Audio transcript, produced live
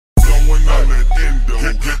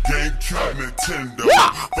GameCube, Nintendo,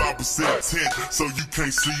 5% tint, so you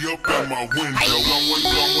can't see up in my window. Going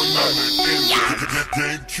on the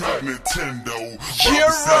GameCube, Nintendo,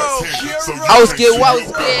 5% tint, so you Oaski can't see up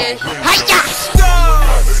Whoaski. in my window.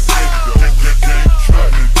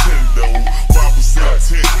 GameCube, Nintendo, 5%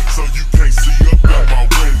 tint, so you can't see up in my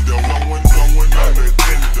window. Going on the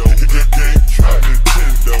GameCube,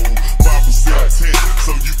 Nintendo, 5% tint,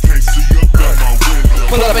 so you can't see up in my window.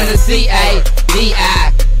 Pull up in the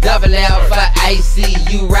C-A-D-I, double L for AC.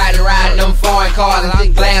 You riding around them foreign cars and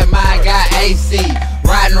think glad mine got AC.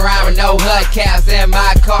 Riding around with no hubcaps and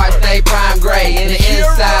my car stay prime gray. And the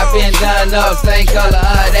inside been done up, same color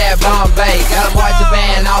of that Bombay. Got a marching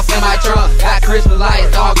band off in my trunk, got Christmas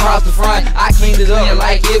lights all across the front. I cleaned it up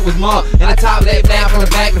like it was month, and I top laid down from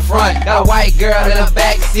the back to front. Got a white girl in the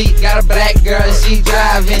back seat, got a black girl she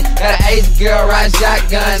driving. Got an Asian girl riding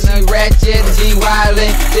shotgun, she ratchet and she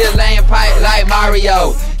wildin'. Still laying pipe like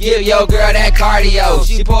Mario. Give your girl that cardio.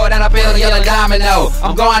 She poured down a pill, yellow domino.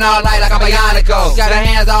 I'm going all night like a Bionico. She got her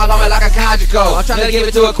hands all on me like a conjugal. I'm trying to give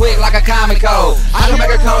it to her quick like a comico. I can make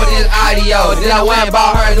her come with this audio. Then I went and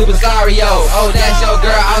bought her a new Basario. Oh, that's your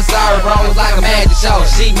girl, I'm sorry, bro. It's like a magic show.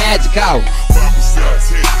 She magical. 5%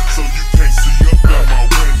 tint, so you can't see up in my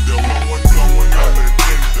window. Going on the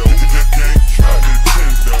GameCube,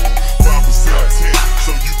 Nintendo, 5% tint,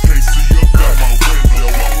 so you can't see up in my window.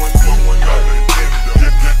 Going on the GameCube,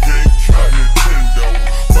 Nintendo,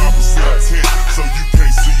 5% tint, so you can't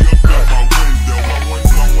see up in my window.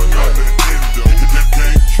 Going on the GameCube,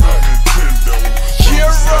 Nintendo, 5% tint,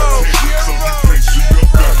 so you can't see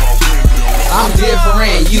up in my window. I'm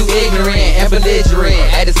different, you ignorant and belligerent.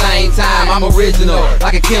 At the same time, I'm original,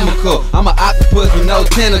 like a chemical. I'm an octopus with no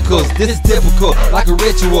tentacles. This is typical, like a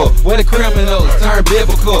ritual, where the criminals turn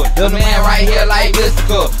biblical. The man right here like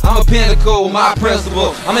mystical. I'm a pinnacle with my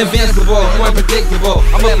principle. I'm invincible, you unpredictable.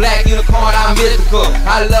 I'm a black unicorn, I'm mystical.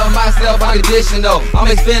 I love myself unconditional.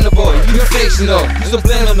 I'm expendable, you fictional. You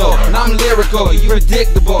subliminal, and I'm lyrical. You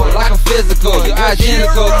predictable, like a physical. You're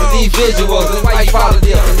identical to these visuals. That's why you follow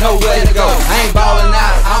this and know where to go. I ain't ballin'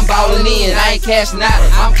 out, I'm ballin' in. I ain't cashing out,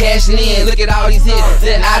 I'm cashing in. Look at all these hits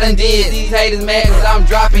that I done did. These haters mad cause I'm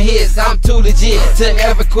dropping hits. I'm too legit to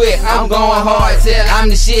ever quit. I'm going hard till I'm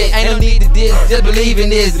the shit. Ain't no need to diss, just believe in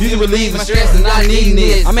this. You believe in stress and not needing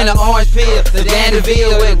this. I'm in the orange peel, the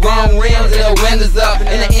Danville with grown rims and the windows up.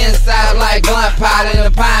 And the inside like gunpowder and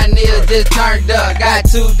the Pioneer just turned up. Got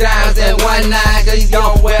 2 dimes and 1 9 cause he's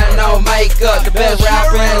gon' wear no makeup. The best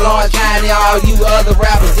rapper in Lawrence County, all you other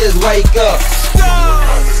rappers just wake up.